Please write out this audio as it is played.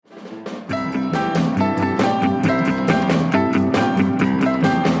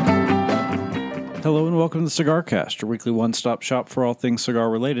welcome to the CigarCast, your weekly one-stop shop for all things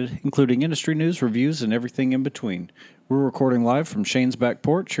cigar-related, including industry news, reviews, and everything in between. We're recording live from Shane's back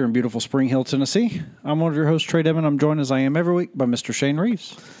porch here in beautiful Spring Hill, Tennessee. I'm one of your hosts, Trae, and I'm joined as I am every week by Mr. Shane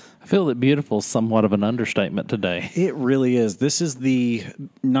Reeves. I feel that beautiful is somewhat of an understatement today. It really is. This is the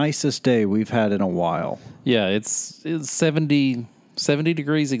nicest day we've had in a while. Yeah, it's 70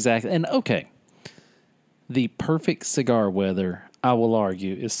 degrees exactly. And okay, the perfect cigar weather, I will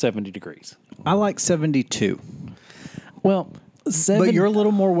argue, is 70 degrees. I like 72. Well, but you're a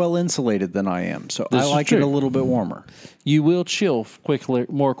little more well-insulated than I am, so I like it a little bit warmer. You will chill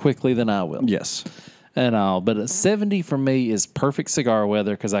more quickly than I will. Yes. And all, but 70 for me is perfect cigar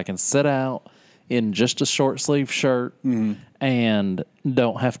weather because I can sit out in just a short sleeve shirt and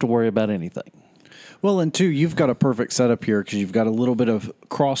don't have to worry about anything. Well, and two, you've got a perfect setup here because you've got a little bit of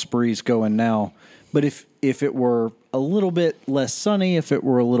cross breeze going now. But if it were a little bit less sunny, if it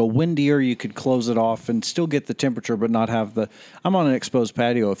were a little windier, you could close it off and still get the temperature, but not have the... I'm on an exposed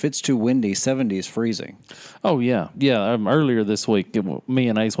patio. If it's too windy, 70 is freezing. Oh, yeah. Yeah, earlier this week, me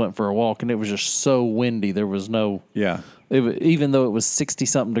and Ace went for a walk, and it was just so windy. There was no... Yeah. Even though it was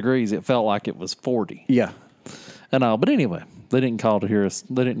 60-something degrees, it felt like it was 40. Yeah. And all. But anyway, they didn't call to hear us.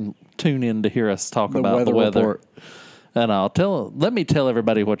 They didn't tune in to hear us talk about the weather. Report. And let me tell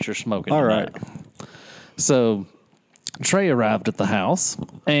everybody what you're smoking. All right. So Trae arrived at the house,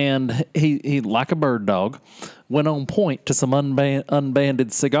 and he like a bird dog, went on point to some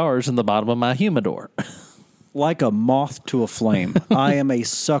unbanded cigars in the bottom of my humidor. Like a moth to a flame. I am a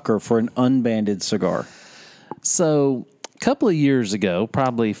sucker for an unbanded cigar. So a couple of years ago,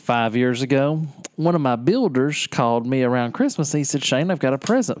 probably 5 years ago, one of my builders called me around Christmas. And he said, "Shane, I've got a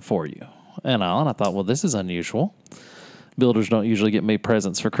present for you." And I thought, well, this is unusual. Builders don't usually get me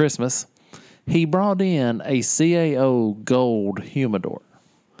presents for Christmas. He brought in a Cao Gold humidor.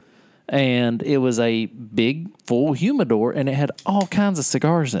 And it was a big, full humidor, and it had all kinds of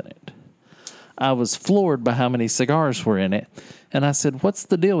cigars in it. I was floored by how many cigars were in it. And I said, "What's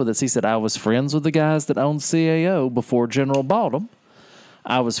the deal with this?" He said, "I was friends with the guys that owned Cao before General bought them.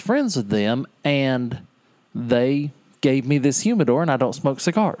 I was friends with them, and they gave me this humidor, and I don't smoke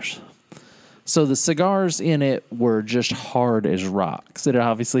cigars." So the cigars in it were just hard as rocks. It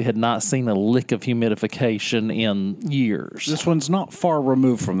obviously had not seen a lick of humidification in years. This one's not far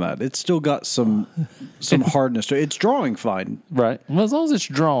removed from that. It's still got some hardness to it. It's drawing fine. Right. Well, as long as it's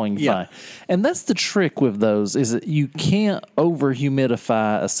drawing fine. And that's the trick with those, is that you can't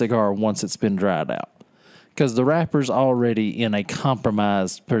over-humidify a cigar once it's been dried out, because the wrapper's already in a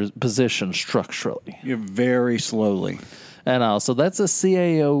compromised position structurally. You're very slowly. And so that's a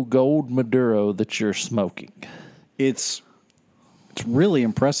Cao Gold Maduro that you're smoking. It's really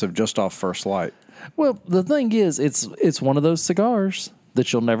impressive just off first light. Well, the thing is, it's one of those cigars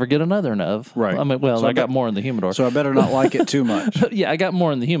that you'll never get another of. Right. I mean, well, so I got more in the humidor. So I better not like it too much. Yeah, I got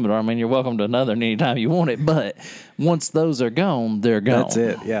more in the humidor. I mean, you're welcome to another anytime you want it. But once those are gone, they're gone. That's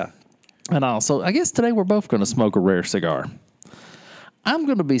it, yeah. And also, I guess today we're both going to smoke a rare cigar. I'm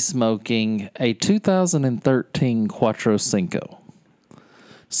going to be smoking a 2013 Quatro Cinco.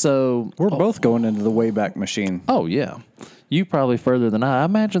 So we're both going into the Wayback Machine. Oh, yeah. You probably further than I. I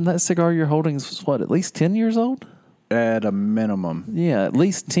imagine that cigar you're holding is, at least 10 years old? At a minimum. Yeah, at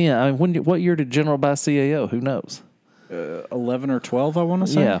least 10. I mean, what year did General buy Cao? Who knows? 11 or 12, I want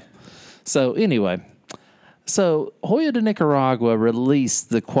to say. Yeah. So, anyway. So, Joya de Nicaragua released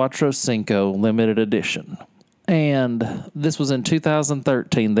the Quatro Cinco limited edition. And this was in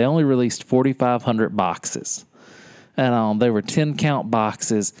 2013. They only released 4,500 boxes. And they were 10-count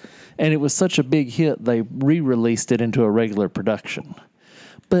boxes. And it was such a big hit, they re-released it into a regular production.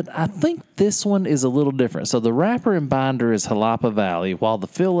 But I think this one is a little different. So the wrapper and binder is Jalapa Valley, while the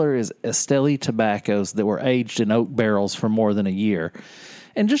filler is Esteli tobaccos that were aged in oak barrels for more than a year.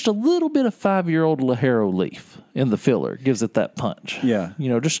 And just a little bit of 5-year-old Ligero leaf in the filler gives it that punch. Yeah.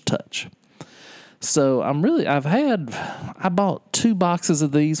 Just a touch. So I bought 2 boxes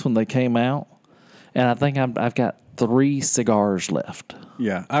of these when they came out, and I think I've got 3 cigars left.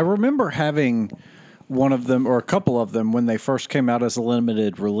 Yeah. I remember having one of them, or a couple of them, when they first came out as a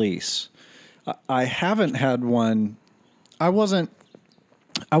limited release. I haven't had one. I wasn't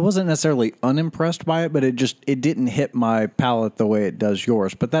necessarily unimpressed by it, but it didn't hit my palate the way it does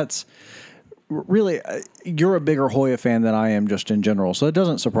yours. But that's really, you're a bigger Joya fan than I am just in general, so it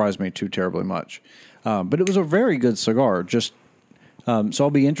doesn't surprise me too terribly much. But it was a very good cigar. So I'll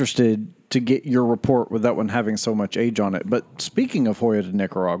be interested to get your report with that one having so much age on it. But speaking of Joya de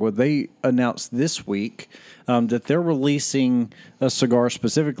Nicaragua, they announced this week that they're releasing a cigar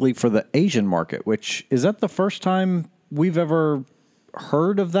specifically for the Asian market, which is that the first time we've ever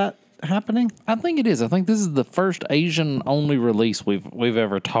heard of that happening? I think it is. I think this is the first Asian only release we've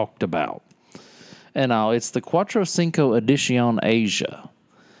ever talked about. And it's the Quatro Cinco Edition Asia.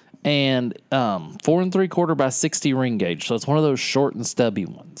 And 4 3/4 by 60 ring gauge. So it's one of those short and stubby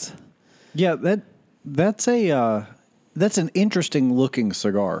ones. Yeah, that's an interesting looking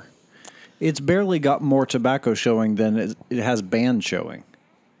cigar. It's barely got more tobacco showing than it has band showing.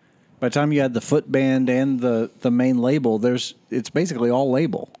 By the time you add the foot band and the main label, it's basically all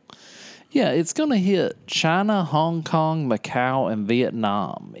label. Yeah, it's going to hit China, Hong Kong, Macau, and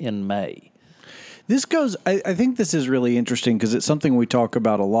Vietnam in May. This goes. I think this is really interesting because it's something we talk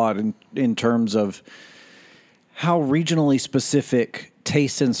about a lot in terms of how regionally specific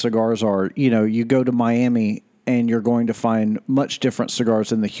tastes in cigars are. You know, you go to Miami and you're going to find much different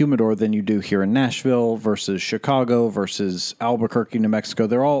cigars in the humidor than you do here in Nashville versus Chicago versus Albuquerque, New Mexico.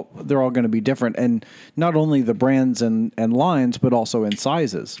 They're all going to be different, and not only the brands and lines, but also in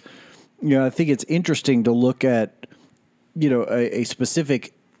sizes. You know, I think it's interesting to look at, you know, a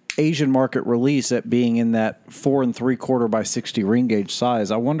specific Asian market release at being in that 4 3/4 by 60 ring gauge size.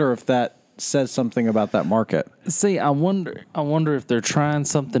 I wonder if that says something about that market. See, I wonder if they're trying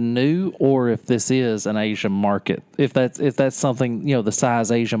something new or if this is an Asian market. If that's something, you know, the size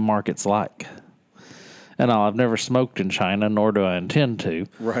Asian market's like. And I've never smoked in China, nor do I intend to.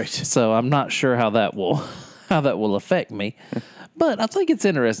 Right. So I'm not sure how that will affect me. But I think it's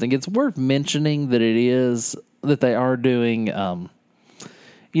interesting. It's worth mentioning that they are doing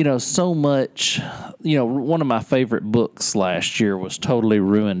you know, so much, you know, one of my favorite books last year was totally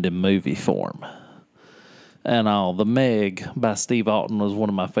ruined in movie form. And The Meg by Steve Alton was one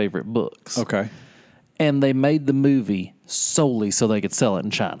of my favorite books. Okay. And they made the movie solely so they could sell it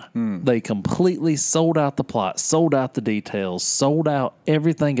in China. They completely sold out the plot, sold out the details, sold out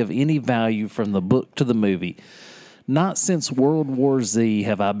everything of any value from the book to the movie. Not since World War Z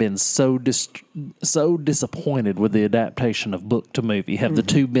have I been so disappointed with the adaptation of book to movie. Have the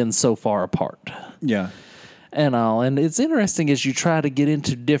two been so far apart? Yeah. And it's interesting as you try to get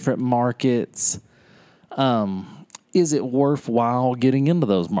into different markets. Is it worthwhile getting into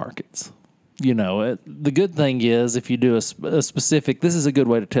those markets? You know, the good thing is if you do a specific, this is a good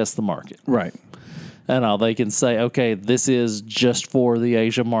way to test the market. Right. And they can say, okay, this is just for the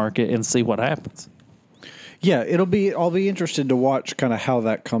Asia market and see what happens. Yeah, I'll be interested to watch kind of how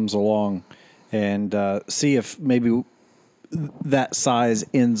that comes along and see if maybe that size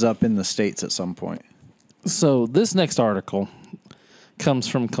ends up in the States at some point. So this next article comes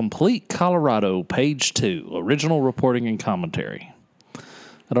from Complete Colorado, page 2, original reporting and commentary.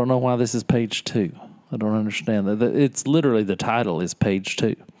 I don't know why this is page 2. I don't understand that. It's literally the title is page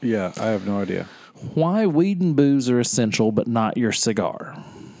 2. Yeah, I have no idea. Why weed and booze are essential but not your cigar.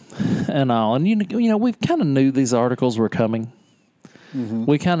 And you know, we kind of knew these articles were coming. Mm-hmm.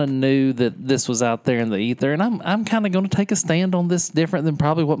 We kind of knew that this was out there in the ether, and I'm kind of going to take a stand on this different than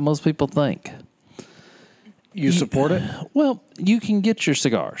probably what most people think. You support it? Well, you can get your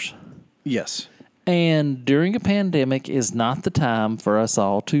cigars. Yes. And during a pandemic is not the time for us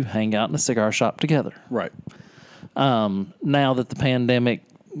all to hang out in a cigar shop together. Right. Now that the pandemic,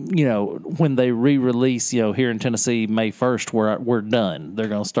 you know, when they re-release, you know, here in Tennessee, May 1st, we're done. They're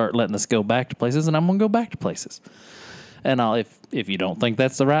going to start letting us go back to places, and I'm going to go back to places. And if you don't think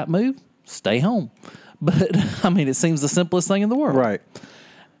that's the right move, stay home. But, I mean, it seems the simplest thing in the world. Right.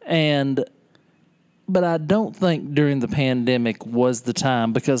 But I don't think during the pandemic was the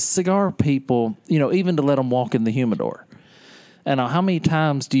time because cigar people, you know, even to let them walk in the humidor. And how many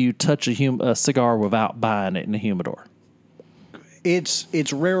times do you touch a cigar without buying it in the humidor?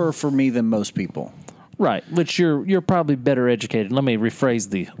 It's rarer for me than most people. Right, which you're probably better educated. Let me rephrase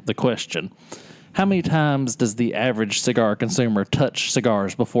the question. How many times does the average cigar consumer touch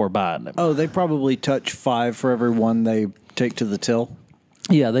cigars before buying them? Oh, they probably touch 5 for every one they take to the till.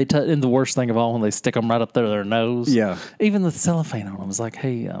 Yeah, they touch, and the worst thing of all, when they stick them right up there their nose. Yeah. Even the cellophane on them is like,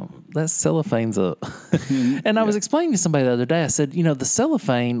 hey, that cellophane's a... And I was explaining to somebody the other day, I said, you know, the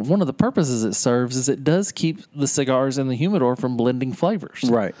cellophane, one of the purposes it serves is it does keep the cigars in the humidor from blending flavors.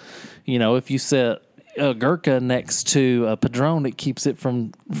 Right. You know, if you set a Gurkha next to a Padron, it keeps it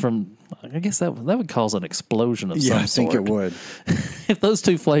from I guess that would cause an explosion of some sort. Yeah, I think it would. If those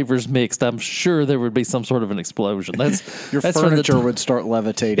two flavors mixed, I'm sure there would be some sort of an explosion. Your furniture would start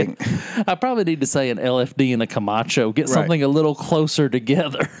levitating. I probably need to say an LFD and a Camacho. Get something a little closer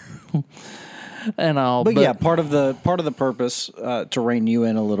together. And all, but yeah, part of the purpose to rein you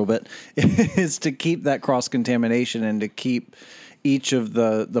in a little bit is to keep that cross contamination and to keep each of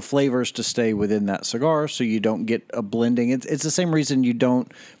the flavors to stay within that cigar, so you don't get a blending. It's the same reason you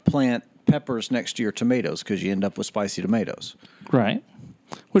don't plant peppers next to your tomatoes, because you end up with spicy tomatoes. Right.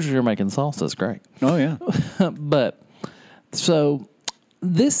 Which, if you're making salsa, is great. Oh, yeah. But so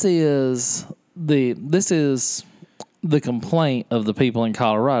this is the complaint of the people in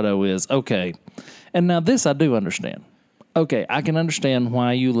Colorado is, okay, and now this I do understand. Okay, I can understand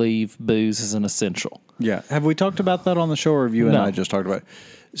why you leave booze as an essential. Yeah. Have we talked about that on the show, or have you and No. I just talked about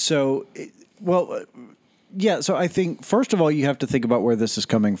it? So, yeah. So I think, first of all, you have to think about where this is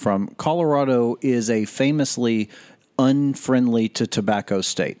coming from. Colorado is a famously unfriendly to tobacco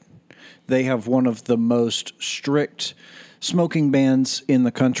state. They have one of the most strict smoking bans in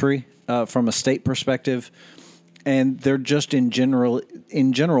the country from a state perspective. And they're just in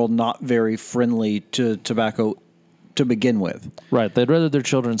general not very friendly to tobacco to begin with. Right. They'd rather their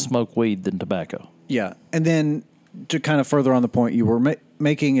children smoke weed than tobacco. Yeah. And then to kind of further on the point you were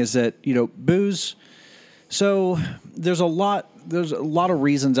making is that, booze. So there's a lot of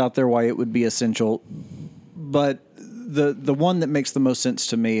reasons out there why it would be essential. But the one that makes the most sense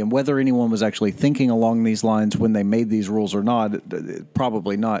to me, and whether anyone was actually thinking along these lines when they made these rules or not,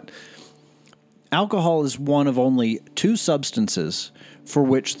 probably not. Alcohol is one of only 2 substances for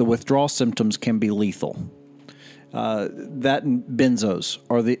which the withdrawal symptoms can be lethal. That and benzos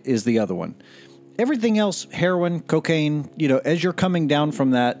is the other one. Everything else, heroin, cocaine, as you're coming down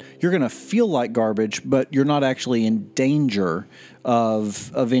from that, you're going to feel like garbage, but you're not actually in danger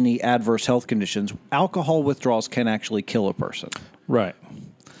of any adverse health conditions. Alcohol withdrawals can actually kill a person. Right.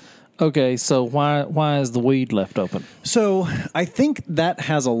 Okay, so why is the weed left open? So I think that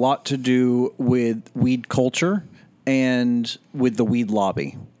has a lot to do with weed culture and with the weed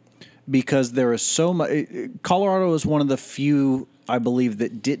lobby, because there is so much. Colorado is one of the few, I believe,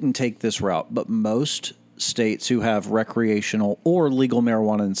 that didn't take this route, but most states who have recreational or legal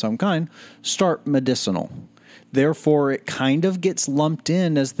marijuana in some kind start medicinal. Therefore, it kind of gets lumped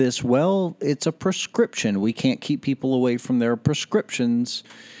in as this, well, it's a prescription. We can't keep people away from their prescriptions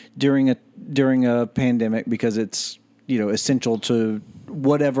during a pandemic because it's, essential to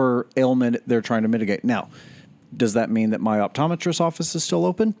whatever ailment they're trying to mitigate. Now, does that mean that my optometrist's office is still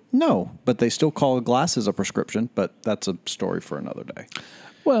open? No, but they still call glasses a prescription, but that's a story for another day.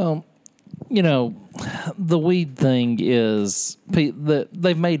 Well, the weed thing is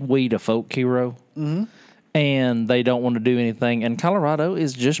they've made weed a folk hero, and they don't want to do anything. And Colorado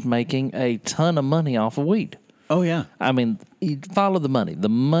is just making a ton of money off of weed. Oh, yeah. I mean, follow the money. The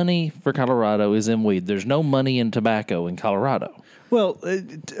money for Colorado is in weed. There's no money in tobacco in Colorado. Well,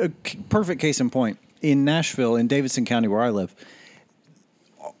 a perfect case in point. In Nashville, in Davidson County, where I live,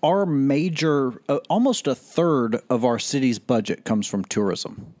 our major, almost a third of our city's budget comes from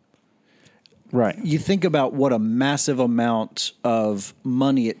tourism. Right. You think about what a massive amount of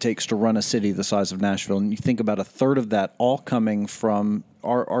money it takes to run a city the size of Nashville, and you think about a third of that all coming from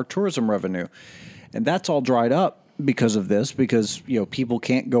our tourism revenue. And that's all dried up because of this, because, people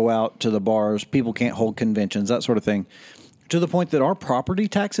can't go out to the bars, people can't hold conventions, that sort of thing, to the point that our property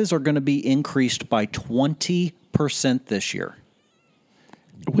taxes are going to be increased by 20% this year.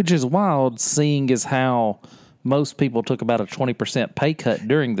 Which is wild, seeing as how most people took about a 20% pay cut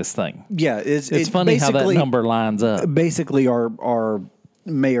during this thing. Yeah. It's funny how that number lines up. Basically, our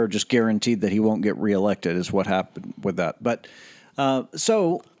mayor just guaranteed that he won't get reelected is what happened with that. But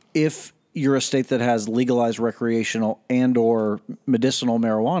so if you're a state that has legalized recreational and or medicinal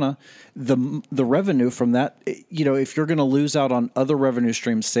marijuana, the revenue from that, if you're going to lose out on other revenue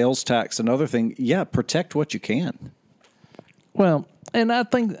streams, sales tax and other things, protect what you can. Well, and I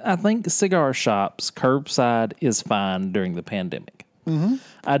think cigar shops, curbside is fine during the pandemic. Mm-hmm.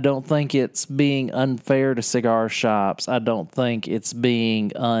 I don't think it's being unfair to cigar shops. I don't think it's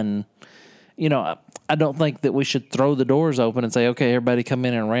being I don't think that we should throw the doors open and say, okay, everybody come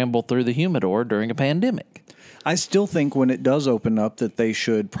in and ramble through the humidor during a pandemic. I still think when it does open up that they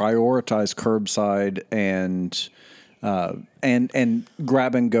should prioritize curbside and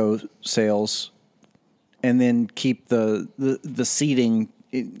grab and go sales, and then keep the seating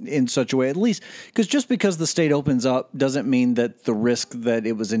in such a way, at least, because just because the state opens up doesn't mean that the risk that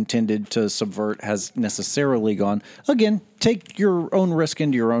it was intended to subvert has necessarily gone. Again, take your own risk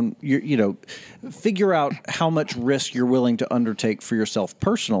into your own, figure out how much risk you're willing to undertake for yourself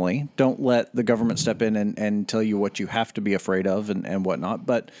personally. Don't let the government step in and tell you what you have to be afraid of and whatnot.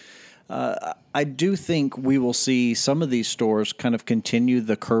 But I do think we will see some of these stores kind of continue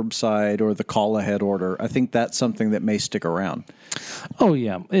the curbside or the call ahead order. I think that's something that may stick around. Oh,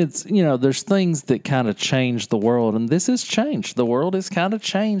 yeah. It's, there's things that kind of change the world, and this has changed. The world has kind of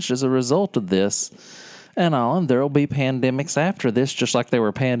changed as a result of this. And there will be pandemics after this, just like there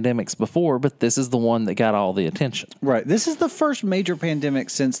were pandemics before, but this is the one that got all the attention. Right. This is the first major pandemic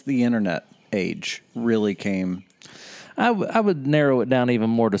since the internet age really came. I would narrow it down even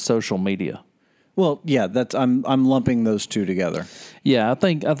more to social media. Well, yeah, that's I'm lumping those two together. Yeah, I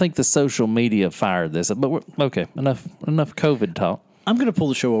think the social media fired this. But okay, enough COVID talk. I'm going to pull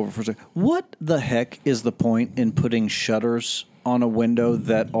the show over for a second. What the heck is the point in putting shutters on a window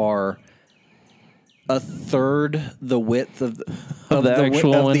that are a third the width of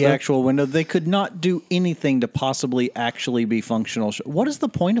the actual window? They could not do anything to possibly actually be functional. What is the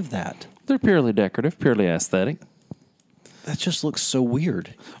point of that? They're purely decorative, purely aesthetic. That just looks so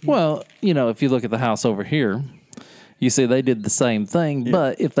weird. Well, if you look at the house over here, you see they did the same thing,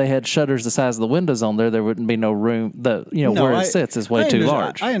 but if they had shutters the size of the windows on there wouldn't be no room. Where it sits is way too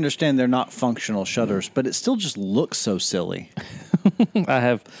large. I understand they're not functional shutters, but it still just looks so silly. I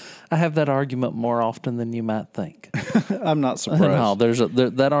have that argument more often than you might think. I'm not surprised. No,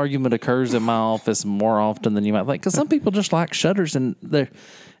 that argument occurs in my office more often than you might think, because some people just like shutters, and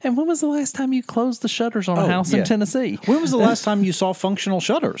when was the last time you closed the shutters on a house in Tennessee? When was the last time you saw functional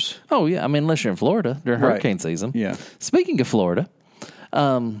shutters? Oh, yeah. I mean, unless you're in Florida during hurricane season. Yeah. Speaking of Florida,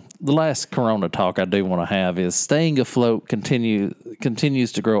 the last Corona talk I do want to have is staying afloat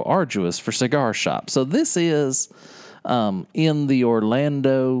continues to grow arduous for cigar shops. So this is in the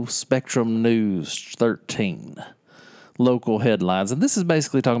Orlando Spectrum News 13 local headlines. And this is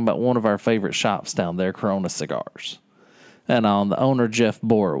basically talking about one of our favorite shops down there, Corona Cigars. And on the owner, Jeff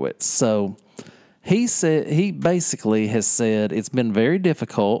Borowitz. So he basically has said it's been very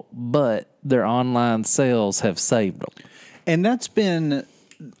difficult, but their online sales have saved them. And that's been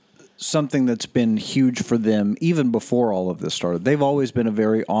something that's been huge for them even before all of this started. They've always been a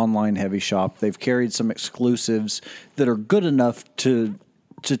very online heavy shop. They've carried some exclusives that are good enough to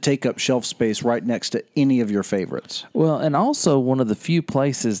take up shelf space right next to any of your favorites. Well, and also one of the few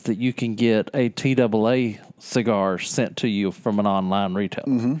places that you can get a TAA cigar sent to you from an online retailer.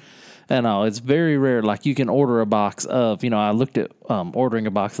 Mm-hmm. And it's very rare. Like you can order a box of, I looked at ordering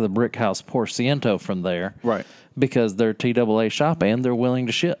a box of the Brick House Por Ciento from there. Right. Because they're TAA shop and they're willing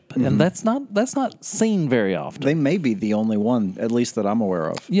to ship. Mm-hmm. And that's not seen very often. They may be the only one, at least that I'm aware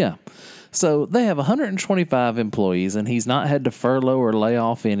of. Yeah. So they have 125 employees, and he's not had to furlough or lay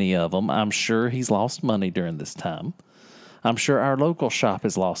off any of them. I'm sure he's lost money during this time. I'm sure our local shop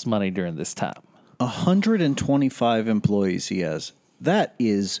has lost money during this time. 125 employees he has. That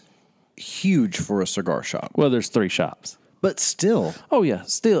is huge for a cigar shop. Well, there's 3 shops. But still. Oh, yeah,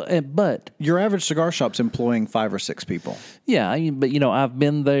 still. But your average cigar shop's employing 5 or 6 people. Yeah, but, I've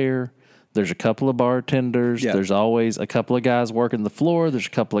been there. There's a couple of bartenders. Yeah. There's always a couple of guys working the floor. There's a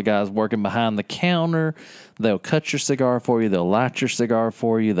couple of guys working behind the counter. They'll cut your cigar for you. They'll light your cigar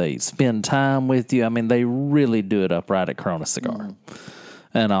for you. They spend time with you. I mean, they really do it up right at Corona Cigar. Mm.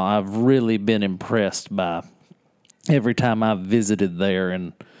 And I've really been impressed by every time I've visited there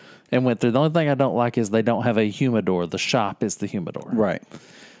and went through. The only thing I don't like is they don't have a humidor. The shop is the humidor. Right.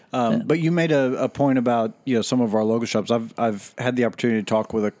 But you made a point about some of our local shops. I've had the opportunity to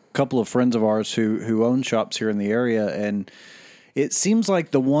talk with a couple of friends of ours who own shops here in the area, and it seems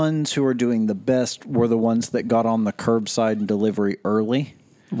like the ones who are doing the best were the ones that got on the curbside and delivery early.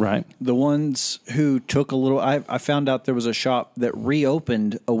 Right. The ones who took a little. I found out there was a shop that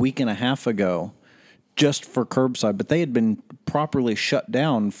reopened a week and a half ago just for curbside, but they had been properly shut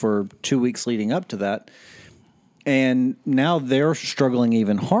down for 2 weeks leading up to that. And now they're struggling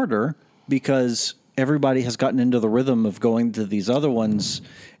even harder because everybody has gotten into the rhythm of going to these other ones.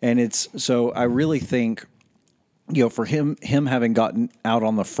 And so I really think, for him having gotten out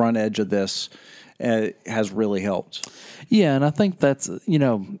on the front edge of this has really helped. Yeah. And I think that's,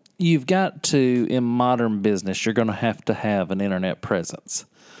 you've got to, in modern business, you're going to have an internet presence.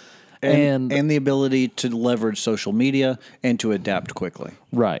 And the ability to leverage social media and to adapt quickly.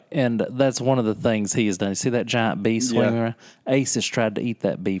 Right. And that's one of the things he has done. You see that giant bee swinging around? Ace has tried to eat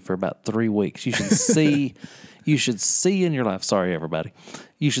that bee for about 3 weeks. You should see in your life, sorry, everybody.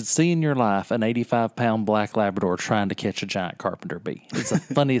 You should see in your life an 85-pound black Labrador trying to catch a giant carpenter bee. It's the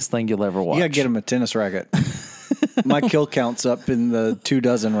funniest thing you'll ever watch. You got to get him a tennis racket. My kill count's up in the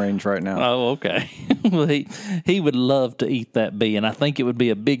 24 range right now. Oh, okay. Well, he would love to eat that bee, and I think it would be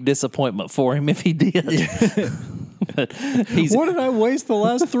a big disappointment for him if he did. Yeah. But what did I waste the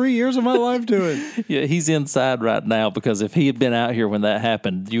last 3 years of my life doing? Yeah, he's inside right now because if he had been out here when that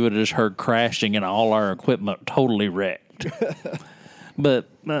happened, you would have just heard crashing and all our equipment totally wrecked. But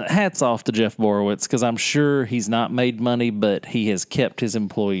hats off to Jeff Borowitz because I'm sure he's not made money, but he has kept his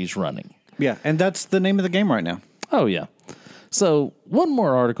employees running. Yeah, and that's the name of the game right now. Oh, yeah. So one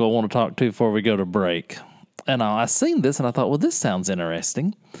more article I want to talk to before we go to break. And I seen this and I thought, well, this sounds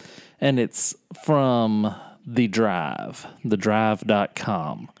interesting. And it's from The Drive,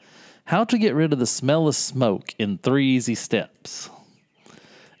 thedrive.com. How to get rid of the smell of smoke in 3 easy steps.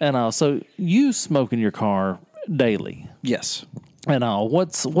 And so you smoke in your car daily. Yes. And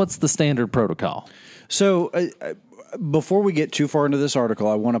what's the standard protocol? So before we get too far into this article,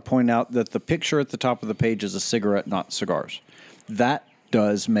 I want to point out that the picture at the top of the page is a cigarette, not cigars. That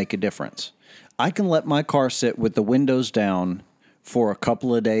does make a difference. I can let my car sit with the windows down for a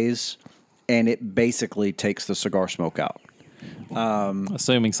couple of days, and it basically takes the cigar smoke out.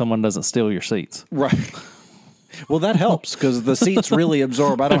 Assuming someone doesn't steal your seats. Right. Well, that helps because the seats really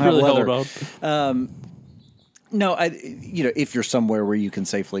absorb. I don't have really leather. Hold on. No, if you're somewhere where you can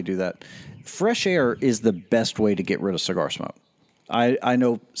safely do that. Fresh air is the best way to get rid of cigar smoke. I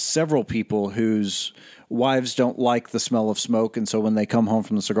know several people whose wives don't like the smell of smoke, and so when they come home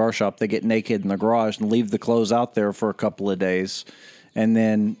from the cigar shop, they get naked in the garage and leave the clothes out there for a couple of days, and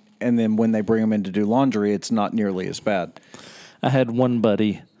then when they bring them in to do laundry, it's not nearly as bad. I had one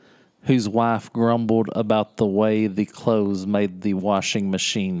buddy whose wife grumbled about the way the clothes made the washing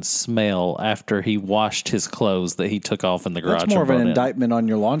machine smell after he washed his clothes that he took off in the garage. That's more of an indictment on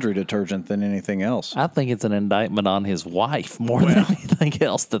your laundry detergent than anything else. I think it's an indictment on his wife more than anything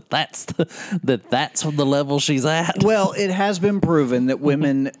else. That's the level she's at. Well, it has been proven that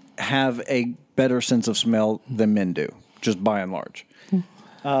women have a better sense of smell than men do, just by and large.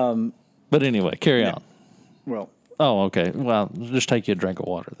 But anyway, carry on. Well. Oh, okay. Well, just take you a drink of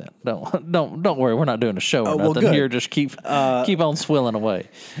water then. Don't worry. We're not doing a show or nothing good. here. Just keep on swilling away.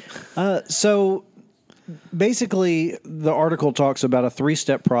 So basically, the article talks about a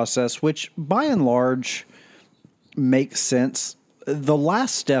 3-step process, which by and large makes sense. The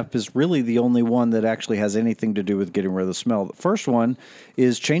last step is really the only one that actually has anything to do with getting rid of the smell. The first one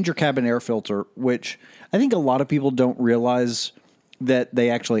is change your cabin air filter, which I think a lot of people don't realize that they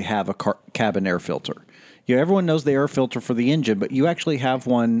actually have a cabin air filter. Everyone knows the air filter for the engine, but you actually have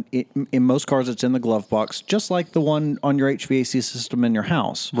one in most cars. It's in the glove box, just like the one on your HVAC system in your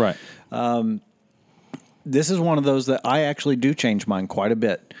house. Right. This is one of those that I actually do change mine quite a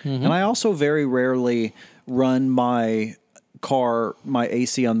bit. Mm-hmm. And I also very rarely run my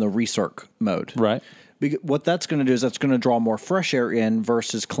AC on the recirc mode. Right. Because what that's going to do is that's going to draw more fresh air in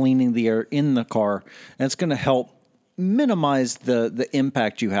versus cleaning the air in the car. And it's going to help minimize the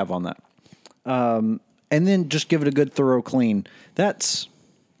impact you have on that. And then just give it a good thorough clean. That's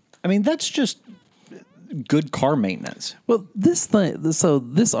just good car maintenance. Well,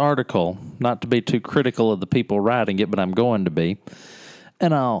 this article, not to be too critical of the people writing it, but I'm going to be,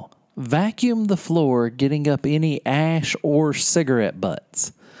 and I'll vacuum the floor, getting up any ash or cigarette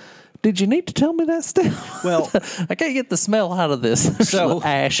butts. Did you need to tell me that stuff? Well, I can't get the smell out of this. So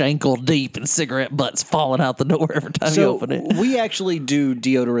ash ankle deep and cigarette butts falling out the door every time you open it. We actually do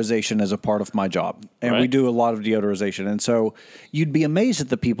deodorization as a part of my job, and we do a lot of deodorization. And so you'd be amazed at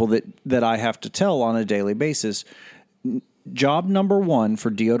the people that I have to tell on a daily basis. Job number 1 for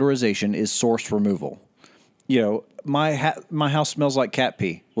deodorization is source removal. My house smells like cat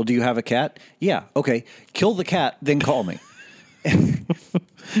pee. Well, do you have a cat? Yeah. Okay. Kill the cat, then call me.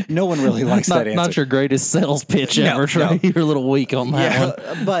 No one really likes that answer. Not your greatest sales pitch ever, Trae. No. You're a little weak on that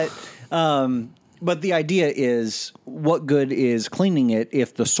one. But the idea is, what good is cleaning it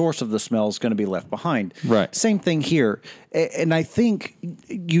if the source of the smell is going to be left behind? Right. Same thing here. And I think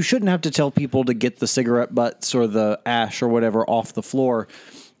you shouldn't have to tell people to get the cigarette butts or the ash or whatever off the floor.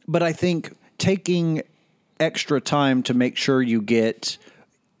 But I think taking extra time to make sure you get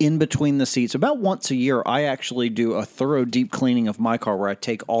in between the seats. About once a year, I actually do a thorough deep cleaning of my car where I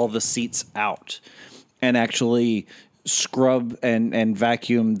take all the seats out and actually scrub and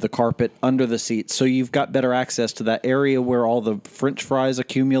vacuum the carpet under the seats. So you've got better access to that area where all the French fries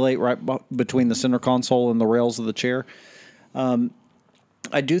accumulate right between the center console and the rails of the chair.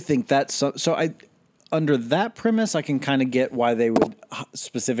 I do think that's so I under that premise, I can kind of get why they would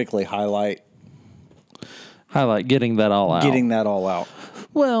specifically highlight getting that all out.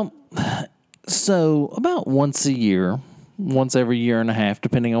 Well, so about once a year, once every year and a half,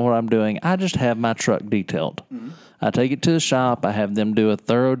 depending on what I'm doing, I just have my truck detailed. Mm-hmm. I take it to the shop. I have them do a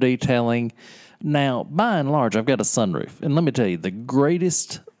thorough detailing. Now, by and large, I've got a sunroof. And let me tell you, the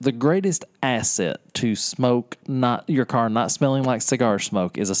greatest asset to your car not smelling like cigar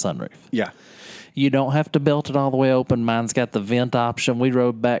smoke is a sunroof. Yeah. You don't have to belt it all the way open. Mine's got the vent option. We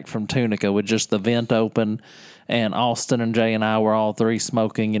rode back from Tunica with just the vent open, and Austin and Jay and I were all 3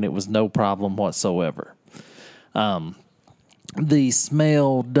 smoking, and it was no problem whatsoever. the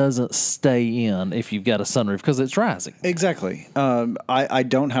smell doesn't stay in if you've got a sunroof because it's rising. Exactly. I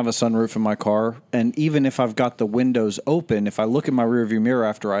don't have a sunroof in my car, and even if I've got the windows open, if I look in my rearview mirror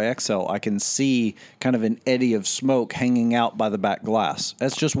after I exhale, I can see kind of an eddy of smoke hanging out by the back glass.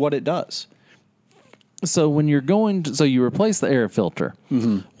 That's just what it does. So when you're so you replace the air filter.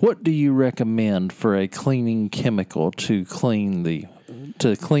 Mm-hmm. What do you recommend for a cleaning chemical to clean the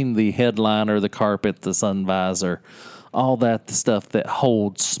headliner, the carpet, the sun visor, all that the stuff that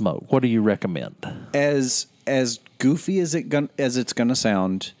holds smoke? What do you recommend? As goofy as it's going to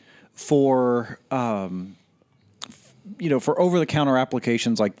sound, for for over the counter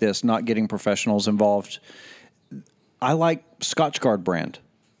applications like this, not getting professionals involved, I like Scotchgard brand.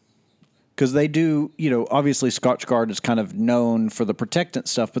 Because they do, obviously Scotchgard is kind of known for the protectant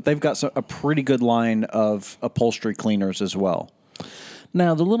stuff, but they've got a pretty good line of upholstery cleaners as well.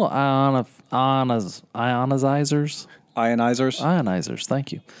 Now, the little ionizers. Ionizers,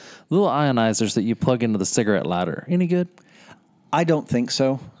 thank you. The little ionizers that you plug into the cigarette lighter, any good? I don't think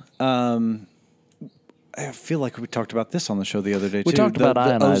so. I feel like we talked about this on the show the other day, too. We talked about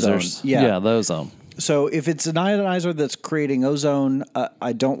ionizers. Ozone. Yeah, the ozone. So if it's an ionizer that's creating ozone,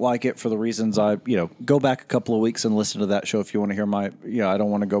 I don't like it for the reasons go back a couple of weeks and listen to that show if you want to hear I don't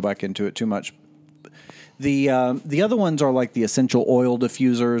want to go back into it too much. The other ones are like the essential oil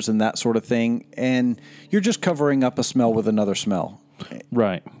diffusers and that sort of thing, and you're just covering up a smell with another smell.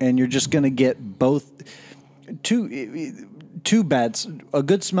 Right. And you're just going to get both two bad, a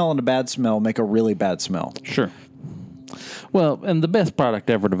good smell and a bad smell make a really bad smell. Sure. Well, and the best product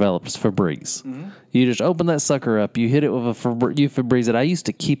ever developed is Febreze. Mm-hmm. You just open that sucker up, you hit it with you Febreze it. I used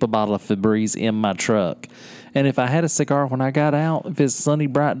to keep a bottle of Febreze in my truck. And if I had a cigar when I got out, if it's a sunny,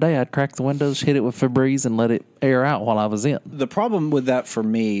 bright day, I'd crack the windows, hit it with Febreze, and let it air out while I was in. The problem with that for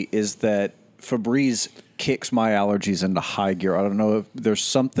me is that Febreze kicks my allergies into high gear. I don't know if there's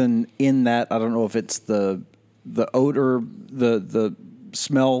something in that. I don't know if it's the odor, the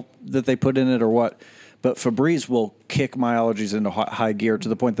smell that they put in it or what. But Febreze will kick my allergies into high gear to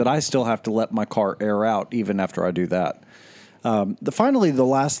the point that I still have to let my car air out even after I do that. The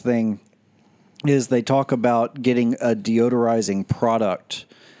last thing is they talk about getting a deodorizing product.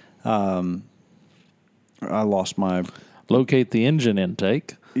 I lost my... Locate the engine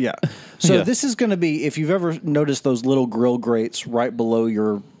intake. Yeah. So This is going to be, if you've ever noticed those little grill grates right below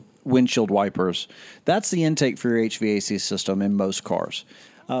your windshield wipers, that's the intake for your HVAC system in most cars.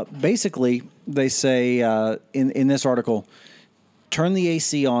 Basically, they say in this article, turn the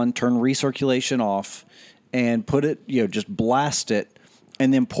AC on, turn recirculation off, and put it, just blast it,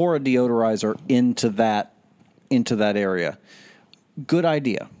 and then pour a deodorizer into that area. Good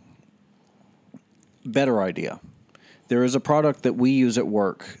idea. Better idea. There is a product that we use at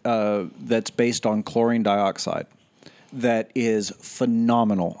work that's based on chlorine dioxide that is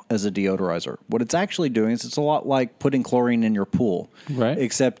phenomenal as a deodorizer. What it's actually doing is it's a lot like putting chlorine in your pool, right?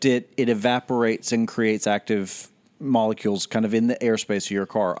 Except it evaporates and creates active molecules kind of in the airspace of your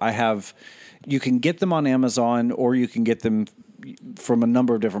car. You can get them on Amazon or you can get them from a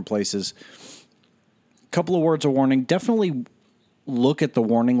number of different places. Couple of words of warning. Definitely look at the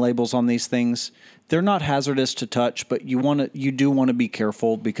warning labels on these things. They're not hazardous to touch, but you do want to be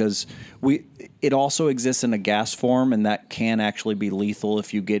careful because it also exists in a gas form, and that can actually be lethal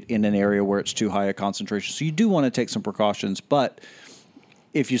if you get in an area where it's too high a concentration. So you do want to take some precautions, but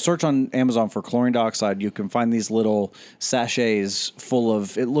if you search on Amazon for chlorine dioxide, you can find these little sachets full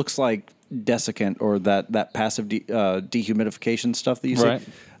of, it looks like desiccant or that passive dehumidification stuff that you see.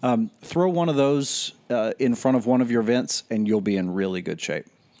 Right. Throw one of those in front of one of your vents, and you'll be in really good shape.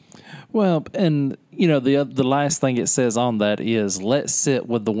 Well, and the last thing it says on that is let sit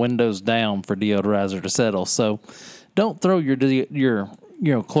with the windows down for deodorizer to settle. So, don't throw your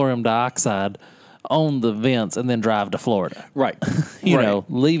chlorine dioxide on the vents and then drive to Florida. Right.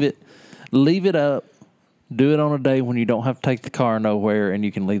 Leave it up. Do it on a day when you don't have to take the car nowhere and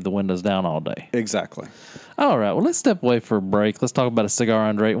you can leave the windows down all day. Exactly. All right. Well, let's step away for a break. Let's talk about a cigar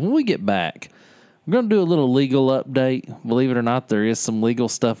under 8. When we get back, we're going to do a little legal update. Believe it or not, there is some legal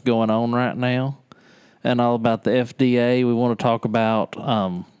stuff going on right now. And all about the FDA. We want to talk about,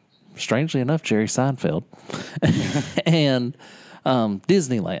 strangely enough, Jerry Seinfeld and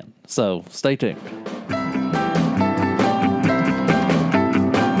Disneyland. So stay tuned.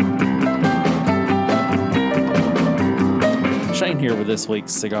 Shane here with this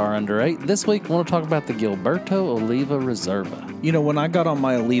week's Cigar Under 8. This week, I want to talk about the Gilberto Oliva Reserva. When I got on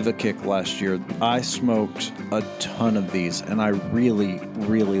my Oliva kick last year, I smoked a ton of these, and I really,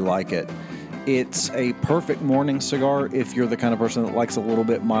 really like it. It's a perfect morning cigar if you're the kind of person that likes a little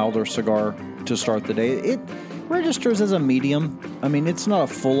bit milder cigar to start the day. registers as a medium. I mean, it's not a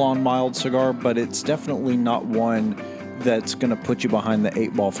full-on mild cigar, but it's definitely not one that's going to put you behind the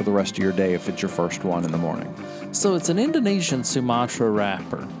 8 ball for the rest of your day if it's your first one in the morning. So it's an Indonesian Sumatra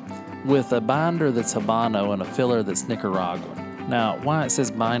wrapper with a binder that's Habano and a filler that's Nicaraguan. Now, why it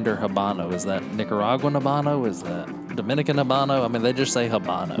says binder Habano? Is that Nicaraguan Habano? Is that Dominican Habano? I mean, they just say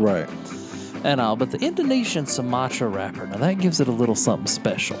Habano. Right. And all, but the Indonesian Sumatra wrapper, now that gives it a little something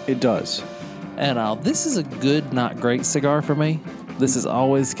special. It does. And this is a good, not great cigar for me. This is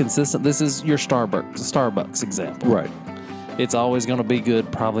always consistent. This is your Starbucks example. Right. It's always going to be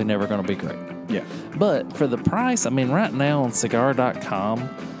good, probably never going to be great. Yeah. But for the price, I mean, right now on cigar.com,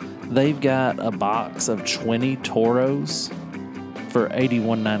 they've got a box of 20 Toros for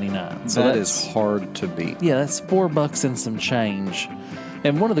 $81.99. So that is hard to beat. Yeah, that's $4 and some change.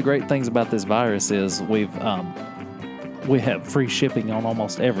 And one of the great things about this virus is we have free shipping on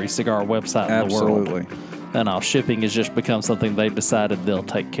almost every cigar website in the world. Absolutely. And shipping has just become something they've decided they'll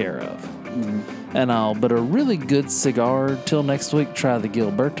take care of. Mm-hmm. And but a really good cigar. Till next week, try the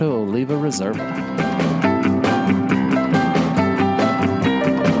Gilberto Oliva Reserva.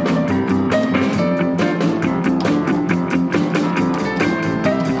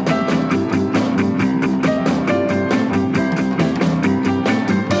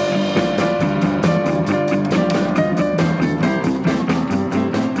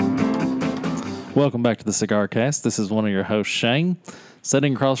 Welcome back to the CigarCast. This is one of your hosts, Shane,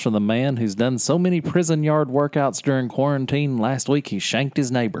 sitting across from the man who's done so many prison yard workouts during quarantine. Last week, he shanked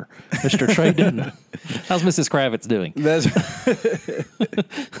his neighbor, Mr. Trae Dudman. How's Mrs. Kravitz doing?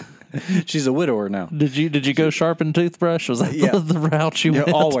 She's a widower now. Did you go sharpen toothbrush? Was that the route you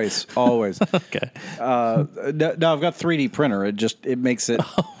went? Always. Okay. No, I've got 3D printer. It makes it.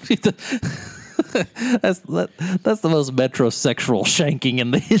 That's the most metrosexual shanking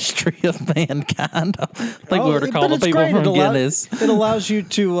in the history of mankind. I think we were to call the people from Guinness. It allows you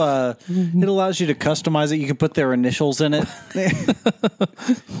to customize it. You can put their initials in it.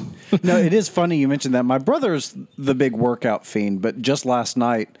 No, it is funny you mentioned that. My brother's the big workout fiend, but just last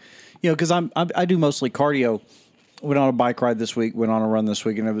night, because I do mostly cardio. Went on a bike ride this week. Went on a run this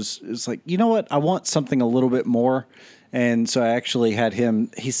week, and it's like, you know what? I want something a little bit more. And so I actually had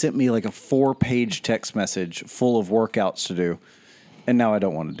he sent me like a 4-page text message full of workouts to do. And now I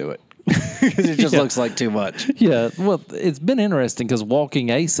don't want to do it because it just looks like too much. Yeah. Well, it's been interesting because walking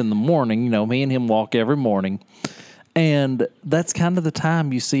Ace in the morning, me and him walk every morning. And that's kind of the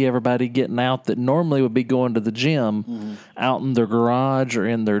time you see everybody getting out that normally would be going to the gym out in their garage or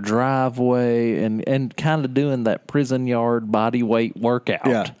in their driveway and kind of doing that prison yard body weight workout.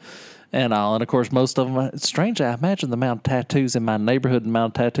 Yeah. And of course, most of them, it's strange. I imagine the amount of tattoos in my neighborhood and the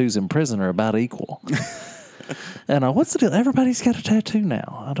amount of tattoos in prison are about equal. And what's the deal? Everybody's got a tattoo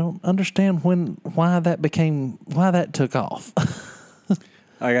now. I don't understand why that took off.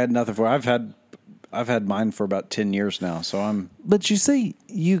 I got nothing for it. I've had mine for about 10 years now, so I'm. But you see,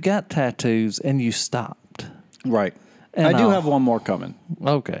 you got tattoos and you stopped. Right. And I do have one more coming.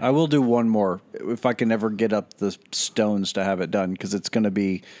 Okay. I will do one more if I can ever get up the stones to have it done, because it's going to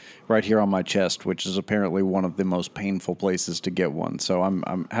be right here on my chest, which is apparently one of the most painful places to get one. So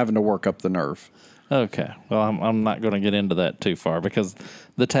I'm having to work up the nerve. Okay. Well, I'm not going to get into that too far because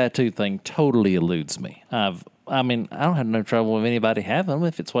the tattoo thing totally eludes me. I don't have no trouble with anybody having them.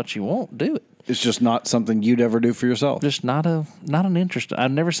 If it's what you want, do it. It's just not something you'd ever do for yourself. Just not an interest.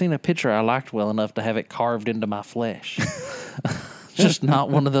 I've never seen a picture I liked well enough to have it carved into my flesh. Just not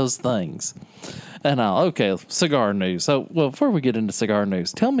one of those things. And okay, cigar news. So, before we get into cigar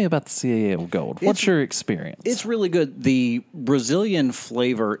news, tell me about the Cao Gold. What's your experience? It's really good. The Brazilian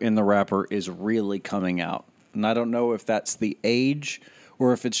flavor in the wrapper is really coming out. And I don't know if that's the age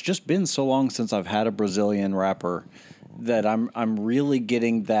or if it's just been so long since I've had a Brazilian wrapper that I'm really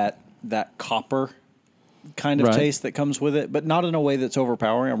getting that copper kind of taste that comes with it, but not in a way that's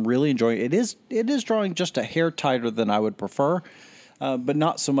overpowering. I'm really enjoying it. It is drawing just a hair tighter than I would prefer, but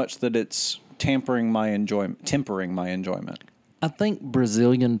not so much that it's tempering my enjoyment. I think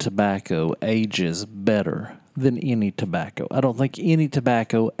Brazilian tobacco ages better than any tobacco. I don't think any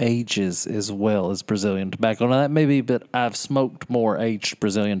tobacco ages as well as Brazilian tobacco. Now, that may be, but I've smoked more aged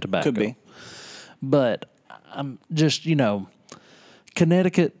Brazilian tobacco. Could be. But I'm just,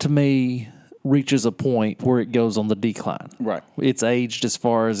 Connecticut to me reaches a point where it goes on the decline. Right. It's aged as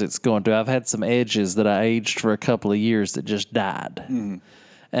far as it's going to. I've had some edges that I aged for a couple of years that just died. Mm-hmm.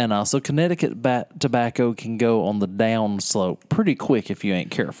 And also Connecticut tobacco can go on the down slope pretty quick if you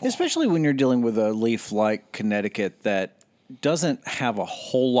ain't careful. Especially when you're dealing with a leaf like Connecticut that doesn't have a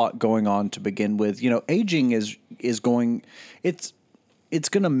whole lot going on to begin with. Aging is going... it's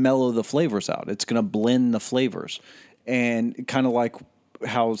going to mellow the flavors out. It's going to blend the flavors, and kind of like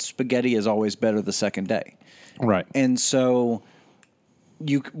how spaghetti is always better the second day. Right. And so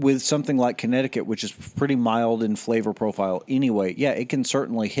you, with something like Connecticut, which is pretty mild in flavor profile anyway, yeah, it can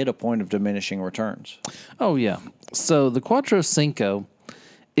certainly hit a point of diminishing returns. Oh, yeah. So the Quatro Cinco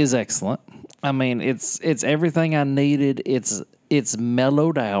is excellent. I mean, it's everything I needed. It's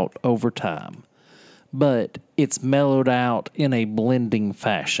mellowed out over time, but it's mellowed out in a blending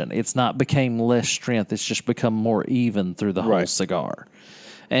fashion. It's not became less strength. It's just become more even through the whole cigar.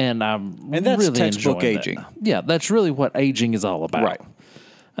 And that's really enjoying textbook aging. that. Yeah, that's really what aging is all about. Right.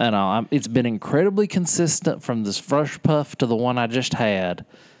 And it's been incredibly consistent from this fresh puff to the one I just had.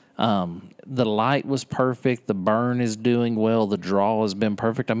 The light was perfect. The burn is doing well. The draw has been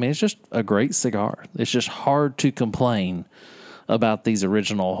perfect. I mean, it's just a great cigar. It's just hard to complain about these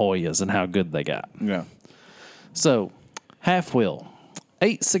original Joyas and how good they got. Yeah. So, Half Wheel.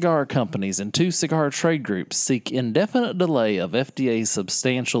 8 cigar companies and 2 cigar trade groups seek indefinite delay of FDA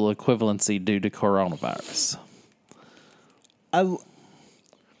substantial equivalency due to coronavirus.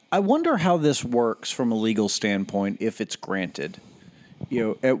 I wonder how this works from a legal standpoint if it's granted.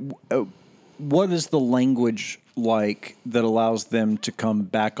 You know, what is the language like that allows them to come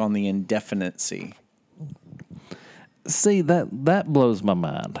back on the indefinacy? See, that blows my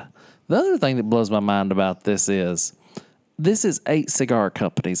mind. The other thing that blows my mind about this is 8 cigar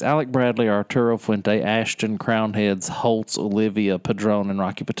companies: Alec Bradley, Arturo Fuente, Ashton, Crown Heads, Holtz, Olivia, Padron, and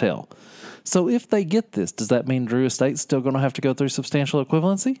Rocky Patel. So if they get this, does that mean Drew Estate's still going to have to go through substantial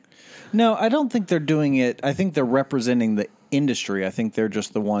equivalency? No, I don't think they're doing it. I think they're representing the industry. I think they're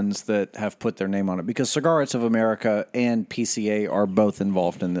just the ones that have put their name on it, because Cigar Arts of America and PCA are both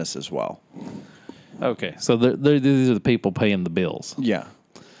involved in this as well. Okay, so these are the people paying the bills. Yeah.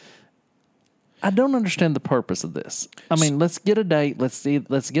 I don't understand the purpose of this. I mean, let's get a date. Let's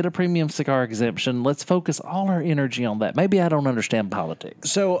get a premium cigar exemption. Let's focus all our energy on that. Maybe I don't understand politics.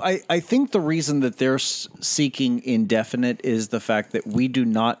 So I think the reason that they're seeking indefinite is the fact that we do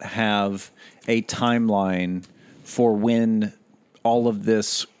not have a timeline for when all of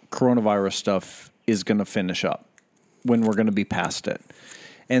this coronavirus stuff is going to finish up, when we're going to be past it.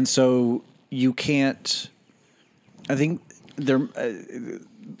 And so you can't, I think there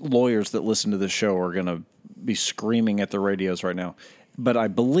lawyers that listen to this show are going to be screaming at the radios right now. But I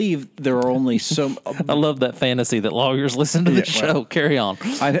believe there are only so... I love that fantasy that lawyers listen to the show. Well, carry on.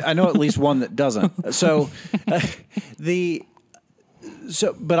 I know at least one that doesn't. So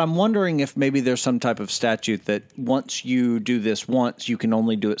but I'm wondering if maybe there's some type of statute that once you do this once, you can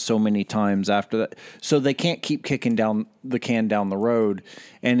only do it so many times after that. So they can't keep kicking down the can down the road.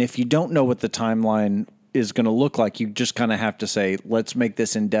 And if you don't know what the timeline is going to look like, you just kind of have to say, let's make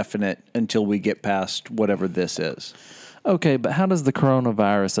this indefinite until we get past whatever this is. Okay, but how does the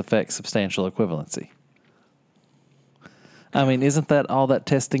coronavirus affect substantial equivalency? I mean, isn't that all that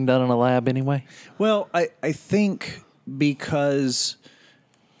testing done in a lab anyway? Well, I think because,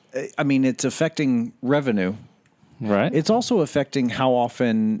 I mean, it's affecting revenue. Right. It's also affecting how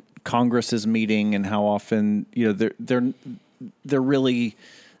often Congress is meeting and how often, you know, they're really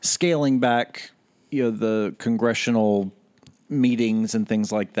scaling back, you know, the congressional meetings and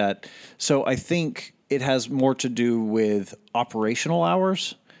things like that. So I think it has more to do with operational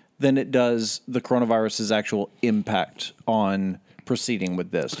hours than it does the coronavirus's actual impact on proceeding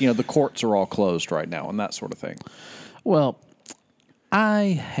with this. You know, the courts are all closed right now and that sort of thing. Well,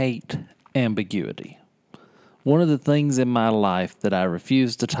 I hate ambiguity. One of the things in my life that I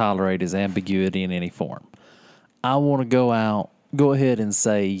refuse to tolerate is ambiguity in any form. I want to go ahead and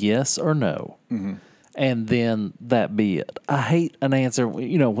say yes or no, and then that be it. I hate an answer.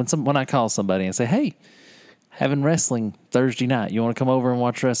 You know, when I call somebody and say, "Hey, having wrestling Thursday night, you want to come over and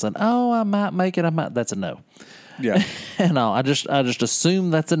watch wrestling?" "Oh, I might make it. I might." That's a no. Yeah. And I just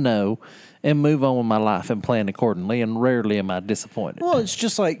assume that's a no and move on with my life and plan accordingly. And rarely am I disappointed. Well, it's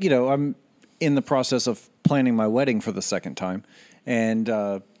just like, you know, I'm in the process of planning my wedding for the second time, and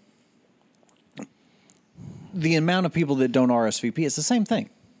the amount of people that don't RSVP, it's the same thing.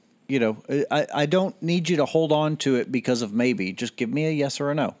 You know, I don't need you to hold on to it because of maybe. Just give me a yes or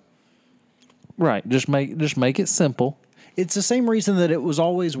a no. Right. Just make it simple. It's the same reason that it was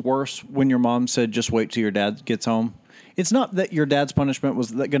always worse when your mom said, just wait till your dad gets home. It's not that your dad's punishment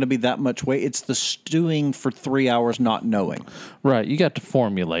was going to be that much weight. It's the stewing for 3 hours not knowing. Right. You got to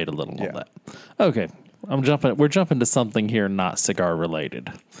formulate a little on that. Okay. We're jumping to something here not cigar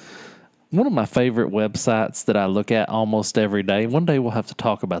related. One of my favorite websites that I look at almost every day, one day we'll have to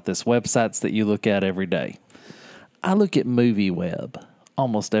talk about this, websites that you look at every day. I look at MovieWeb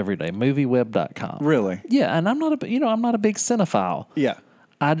almost every day. Movieweb.com. Really? Yeah, and I'm not a big cinephile. Yeah.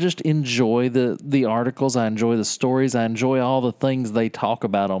 I just enjoy the articles. I enjoy the stories. I enjoy all the things they talk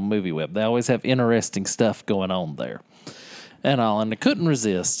about on MovieWeb. They always have interesting stuff going on there. And I couldn't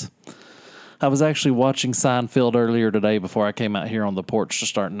resist. I was actually watching Seinfeld earlier today before I came out here on the porch to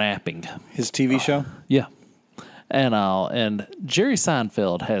start napping. His TV show? Yeah. And Jerry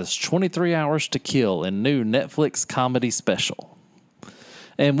Seinfeld has 23 Hours to Kill in new Netflix comedy special.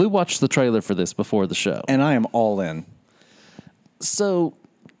 And we watched the trailer for this before the show. And I am all in. So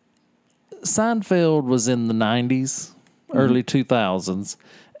Seinfeld was in the 90s, early 2000s,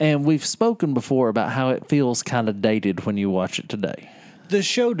 and we've spoken before about how it feels kind of dated when you watch it today. The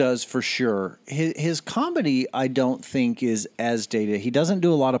show does, for sure. His comedy, I don't think, is as dated. He doesn't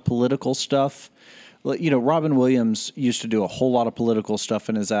do a lot of political stuff. Robin Williams used to do a whole lot of political stuff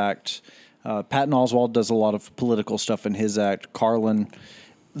in his act. Patton Oswalt does a lot of political stuff in his act. Carlin.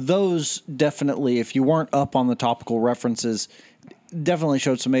 Those definitely, if you weren't up on the topical references, definitely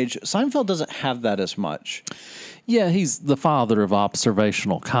showed some age. Seinfeld doesn't have that as much. Yeah, he's the father of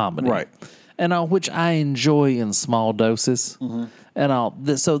observational comedy. Right. And which I enjoy in small doses.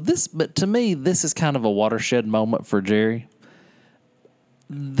 Mm-hmm. But to me, this is kind of a watershed moment for Jerry.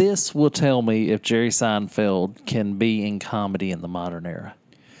 This will tell me if Jerry Seinfeld can be in comedy in the modern era.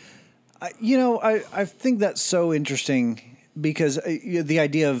 I think that's so interesting because the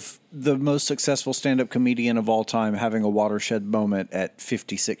idea of the most successful stand-up comedian of all time having a watershed moment at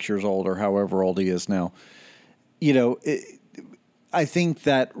 56 years old or however old he is now, I think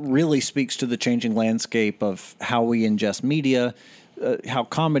that really speaks to the changing landscape of how we ingest media, how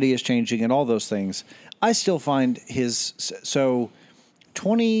comedy is changing, and all those things. I still find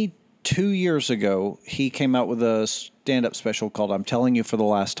 22 years ago, he came out with a stand-up special called I'm Telling You for the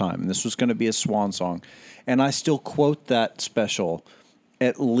Last Time. And this was going to be a swan song. And I still quote that special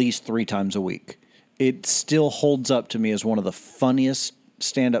at least 3 times a week. It still holds up to me as one of the funniest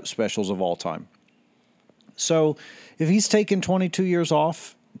stand-up specials of all time. So if he's taken 22 years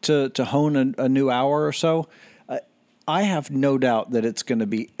off to hone a new hour or so, I have no doubt that it's going to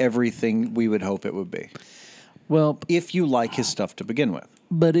be everything we would hope it would be. Well, if you like his stuff to begin with.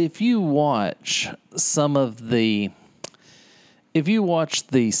 But if you watch the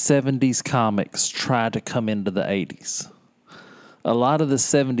 70s comics try to come into the 80s, a lot of the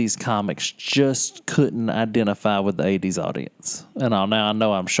 70s comics just couldn't identify with the 80s audience. And now I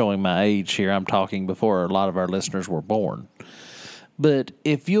know I'm showing my age here. I'm talking before a lot of our listeners were born. But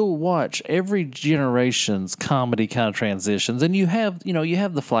if you'll watch every generation's comedy kind of transitions, and you have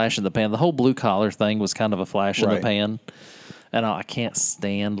the flash in the pan. The whole blue collar thing was kind of a flash in the pan. And I can't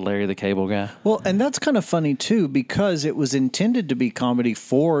stand Larry the Cable Guy. Well, and that's kind of funny, too, because it was intended to be comedy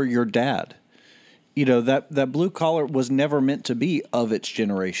for your dad. That blue collar was never meant to be of its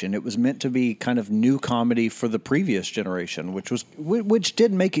generation. It was meant to be kind of new comedy for the previous generation, which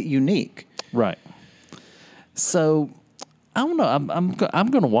did make it unique. Right. So I don't know. I'm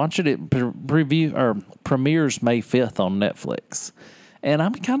going to watch it. It premieres May 5th on Netflix. And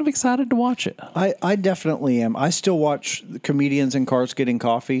I'm kind of excited to watch it. I definitely am. I still watch comedians in cars getting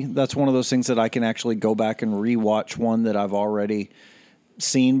coffee. That's one of those things that I can actually go back and rewatch one that I've already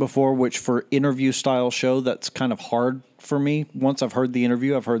seen before, which for interview style show, that's kind of hard for me. Once I've heard the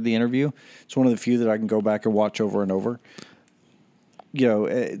interview, It's one of the few that I can go back and watch over and over.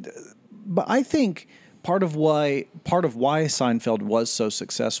 But I think part of why Seinfeld was so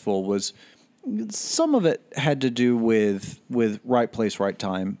successful was some of it had to do with right place, right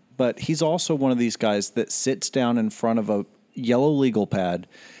time. But he's also one of these guys that sits down in front of a yellow legal pad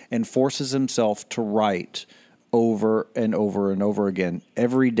and forces himself to write over and over and over again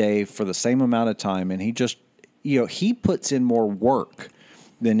every day for the same amount of time. And he just, he puts in more work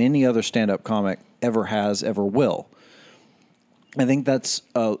than any other stand-up comic ever has, ever will. I think that's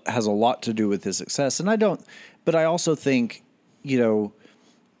has a lot to do with his success. And I also think,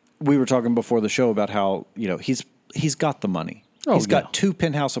 we were talking before the show about how, he's got the money. He's got 2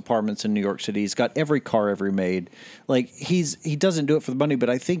 penthouse apartments in New York City. He's got every car ever made. Like he doesn't do it for the money, but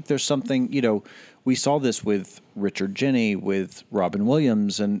I think there's something, we saw this with Richard Jeni, with Robin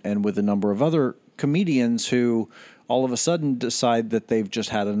Williams, and with a number of other comedians who all of a sudden decide that they've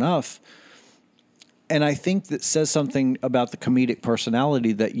just had enough. And I think that says something about the comedic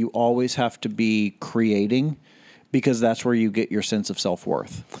personality that you always have to be creating, because that's where you get your sense of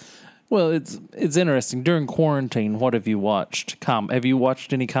self-worth. Well, it's interesting. During quarantine, what have you watched? Have you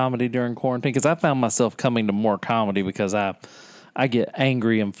watched any comedy during quarantine? Because I found myself coming to more comedy because I get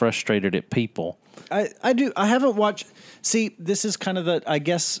angry and frustrated at people. I do. I haven't watched. See, this is kind of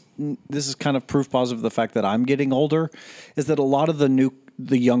this is kind of proof positive of the fact that I'm getting older, is that a lot of the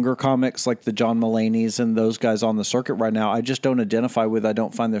the younger comics like the John Mulaney's and those guys on the circuit right now, I just don't identify with. I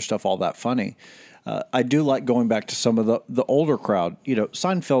don't find their stuff all that funny. I do like going back to some of the older crowd.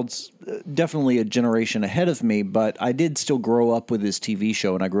 Seinfeld's definitely a generation ahead of me, but I did still grow up with his TV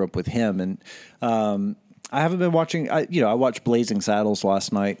show, and I grew up with him. And I haven't been watching. I watched Blazing Saddles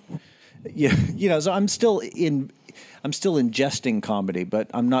last night. So I'm still ingesting comedy, but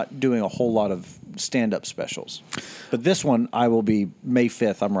I'm not doing a whole lot of stand-up specials. But this one, I will be May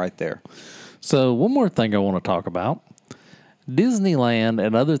 5th. I'm right there. So one more thing I want to talk about. Disneyland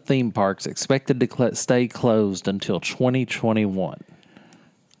and other theme parks expected to stay closed until 2021.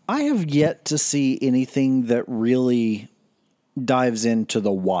 I have yet to see anything that really dives into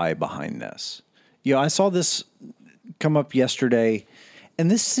the why behind this. I saw this come up yesterday, and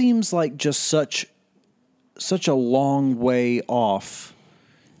this seems like just such a long way off.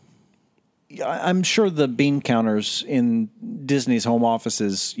 I'm sure the bean counters in Disney's home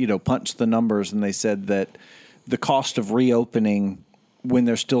offices, punched the numbers, and they said that the cost of reopening when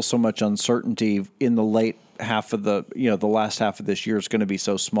there's still so much uncertainty in the late half of the last half of this year is going to be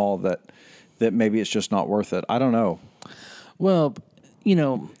so small that maybe it's just not worth it. I don't know. Well,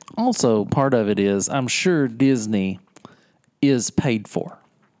 also part of it is I'm sure Disney is paid for.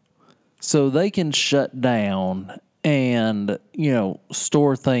 So they can shut down and,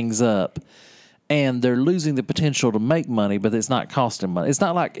 store things up, and they're losing the potential to make money, but it's not costing money. It's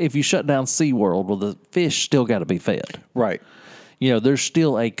not like if you shut down SeaWorld, well, the fish still got to be fed. Right. There's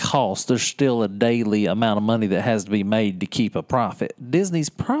still a cost. There's still a daily amount of money that has to be made to keep a profit. Disney's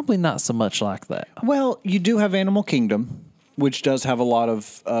probably not so much like that. Well, you do have Animal Kingdom, which does have a lot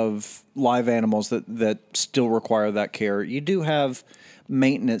of live animals that still require that care. You do have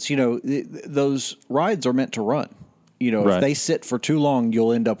maintenance. Those rides are meant to run. Right. If they sit for too long,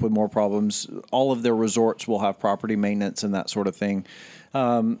 you'll end up with more problems. All of their resorts will have property maintenance and that sort of thing.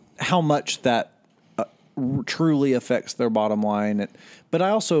 How much that truly affects their bottom line. But I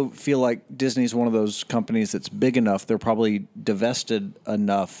also feel like Disney's one of those companies that's big enough. They're probably divested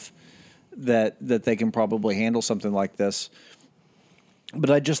enough that they can probably handle something like this. But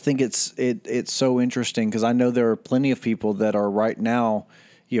I just think it's so interesting because I know there are plenty of people that are right now,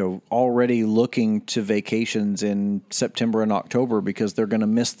 already looking to vacations in September and October because they're going to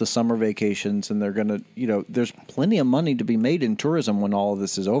miss the summer vacations, and they're going to, there's plenty of money to be made in tourism when all of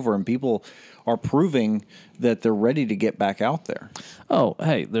this is over, and people are proving that they're ready to get back out there. Oh,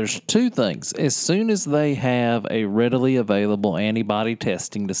 hey, there's two things. As soon as they have a readily available antibody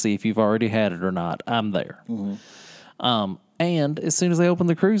testing to see if you've already had it or not, I'm there. Mm-hmm. And as soon as they open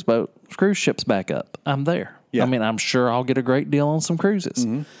the cruise ships back up, I'm there. Yeah. I mean, I'm sure I'll get a great deal on some cruises.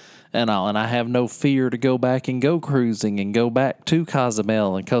 Mm-hmm. And I have no fear to go back and go cruising and go back to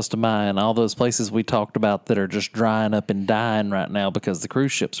Cozumel and Costa Maya and all those places we talked about that are just drying up and dying right now because the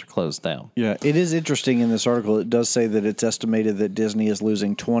cruise ships are closed down. Yeah, it is interesting in this article. It does say that it's estimated that Disney is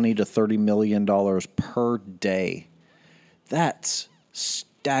losing $20 to $30 million per day. That's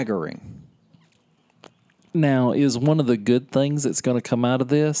staggering. Now, is one of the good things that's going to come out of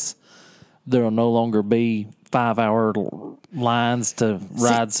this, there will no longer be 5-hour lines to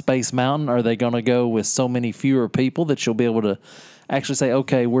ride Space Mountain? Are they going to go with so many fewer people that you'll be able to actually say,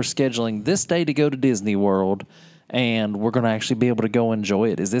 okay, we're scheduling this day to go to Disney World, and we're going to actually be able to go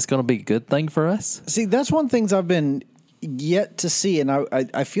enjoy it? Is this going to be a good thing for us? See, that's one of the things I've been yet to see, and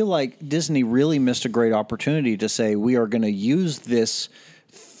I feel like Disney really missed a great opportunity to say we are going to use this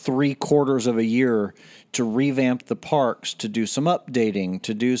 3/4 of a year to revamp the parks, to do some updating,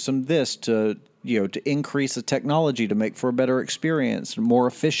 to do some this, to increase the technology to make for a better experience, more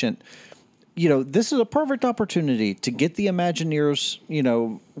efficient. This is a perfect opportunity to get the Imagineers,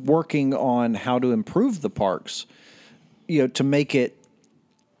 working on how to improve the parks, to make it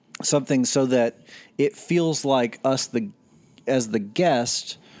something so that it feels like us, as the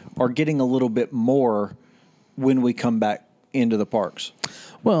guest, are getting a little bit more when we come back into the parks.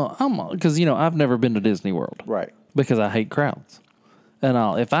 Well, because I've never been to Disney World, right? Because I hate crowds.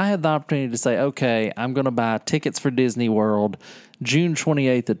 And if I had the opportunity to say, okay, I'm going to buy tickets for Disney World June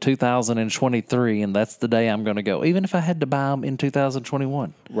 28th of 2023, and that's the day I'm going to go, even if I had to buy them in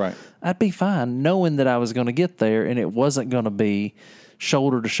 2021, right? I'd be fine knowing that I was going to get there, and it wasn't going to be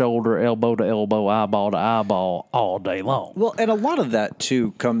shoulder to shoulder, elbow to elbow, eyeball to eyeball all day long. Well, and a lot of that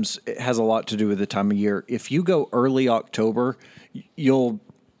too has a lot to do with the time of year. If you go early October, you'll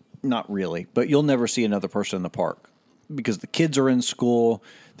never see another person in the park because the kids are in school.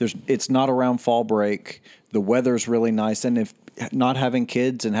 It's not around fall break. The weather's really nice, and if not having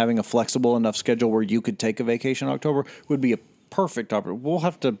kids and having a flexible enough schedule where you could take a vacation in October would be perfect opportunity. We'll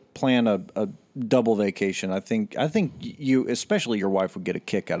have to plan a double vacation. I think you, especially your wife, would get a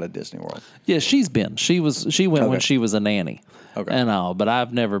kick out of Disney World. Yeah, she's been. She went when she was a nanny. Okay. And all, but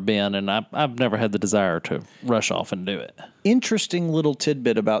I've never been, and I've never had the desire to rush off and do it. Interesting little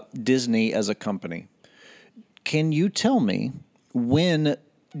tidbit about Disney as a company. Can you tell me when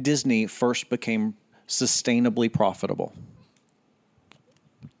Disney first became sustainably profitable?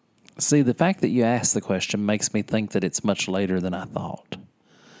 See, the fact that you asked the question makes me think that it's much later than I thought.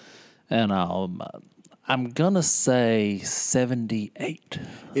 And I'm going to say 78.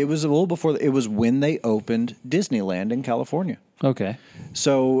 It was a little before. It was when they opened Disneyland in California. Okay.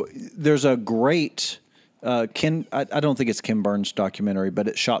 So there's a great I don't think it's Kim Burns' documentary, but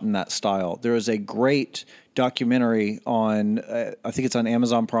it's shot in that style. There is a great documentary on, I think it's on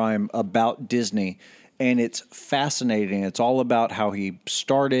Amazon Prime, about Disney. And it's fascinating. It's all about how he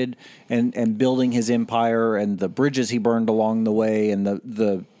started and building his empire and the bridges he burned along the way and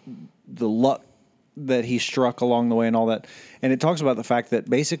the luck that he struck along the way and all that. And it talks about the fact that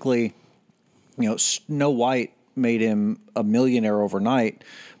basically, Snow White made him a millionaire overnight.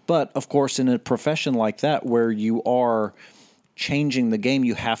 But, of course, in a profession like that where you are changing the game,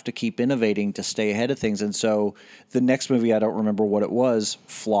 you have to keep innovating to stay ahead of things. And so the next movie, I don't remember what it was,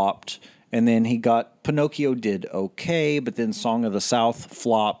 flopped. And then Pinocchio did okay, but then Song of the South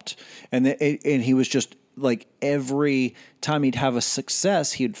flopped. And he was just like, every time he'd have a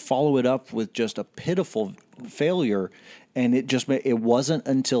success, he'd follow it up with just a pitiful failure. And it wasn't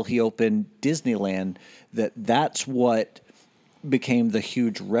until he opened Disneyland that's what became the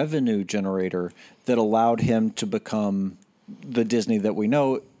huge revenue generator that allowed him to become the Disney that we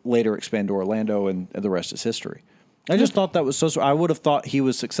know, later expand to Orlando, and the rest is history. I just thought that was so. I would have thought he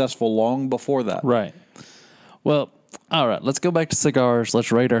was successful long before that. Right. Well, all right. Let's go back to cigars.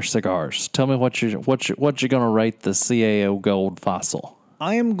 Let's rate our cigars. Tell me what you're going to rate the Cao Gold Fossil.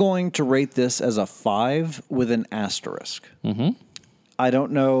 I am going to rate this as a 5 with an asterisk. Mm-hmm. I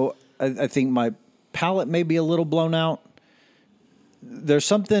don't know. I think my palate may be a little blown out. There's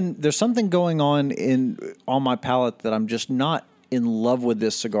something going on my palate that I'm just not in love with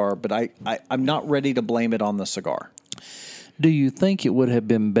this cigar, but I'm not ready to blame it on the cigar. Do you think it would have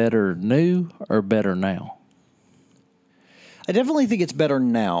been better new or better now? I definitely think it's better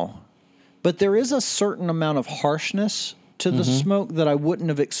now, but there is a certain amount of harshness to the smoke that I wouldn't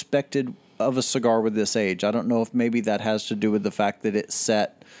have expected of a cigar with this age. I don't know if maybe that has to do with the fact that it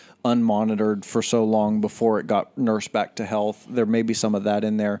set unmonitored for so long before it got nursed back to health. There may be some of that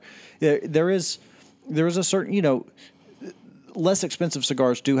in there. There is a certain, less expensive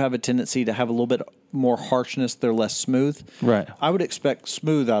cigars do have a tendency to have a little bit more harshness. They're less smooth. Right. I would expect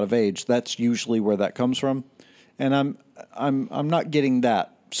smooth out of age. That's usually where that comes from. And I'm not getting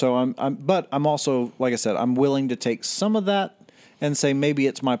that. So but I'm also, like I said, I'm willing to take some of that and say maybe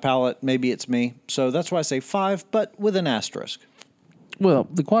it's my palate, maybe it's me. So that's why I say 5, but with an asterisk. Well,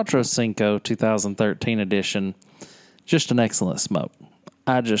 the Quatro Cinco 2013 edition, just an excellent smoke.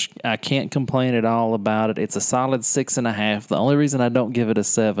 I can't complain at all about it. It's a solid 6.5. The only reason I don't give it a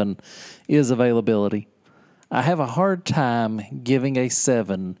 7 is availability. I have a hard time giving a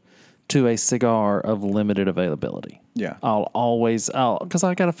 7 to a cigar of limited availability. Yeah. Because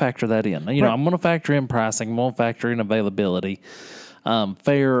I got to factor that in. I'm going to factor in pricing. I'm going to factor in availability.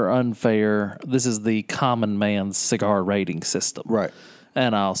 Fair or unfair, this is the common man's cigar rating system. Right.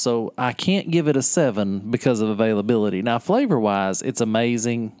 And also, I can't give it a 7 because of availability. Now, flavor-wise, it's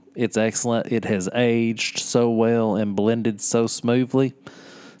amazing. It's excellent. It has aged so well and blended so smoothly.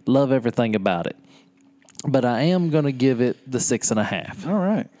 Love everything about it. But I am going to give it the 6.5. All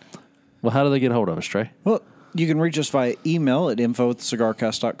right. Well, how do they get a hold of us, Trae? Well, you can reach us via email at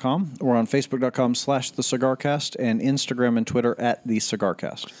info@thecigarcast.com. We're on facebook.com/thecigarcast and Instagram and Twitter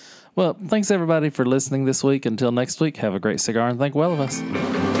 @thecigarcast. Well, thanks everybody for listening this week. Until next week, have a great cigar and think well of us.